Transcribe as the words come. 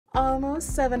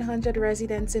Almost 700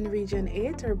 residents in Region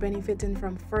 8 are benefiting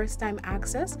from first-time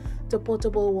access to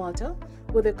potable water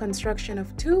with the construction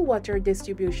of 2 water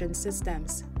distribution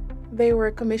systems. They were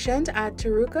commissioned at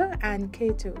Turuka and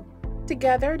K2.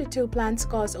 Together, the 2 plants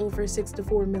cost over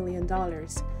 $64 million.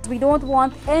 We don't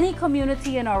want any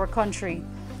community in our country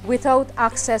without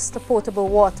access to potable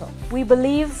water. We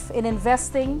believe in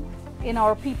investing in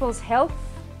our people's health,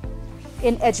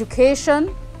 in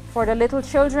education for the little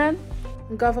children.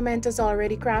 Government has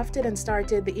already crafted and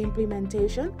started the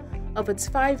implementation of its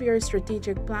 5-year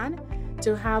strategic plan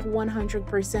to have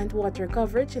 100% water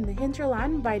coverage in the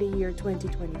hinterland by the year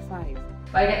 2025.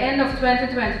 By the end of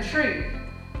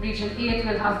 2023, Region 8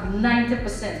 will have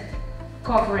 90%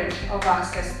 coverage of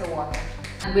access to water.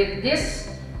 And with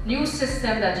this new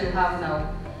system that you have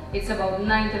now, it's about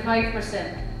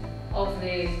 95% of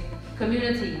the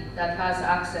community that has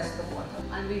access to water.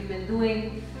 And we've been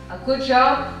doing a good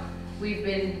job. We've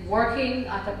been working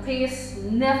at a pace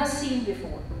never seen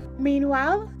before.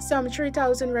 Meanwhile, some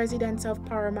 3,000 residents of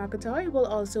Paramakatoi will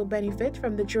also benefit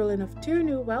from the drilling of 2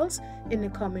 new wells in the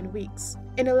coming weeks.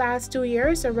 In the last 2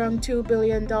 years, around $2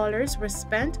 billion was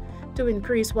spent to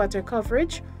increase water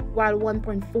coverage, while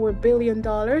 $1.4 billion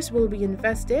will be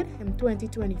invested in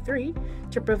 2023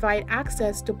 to provide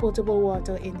access to potable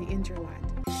water in the hinterland.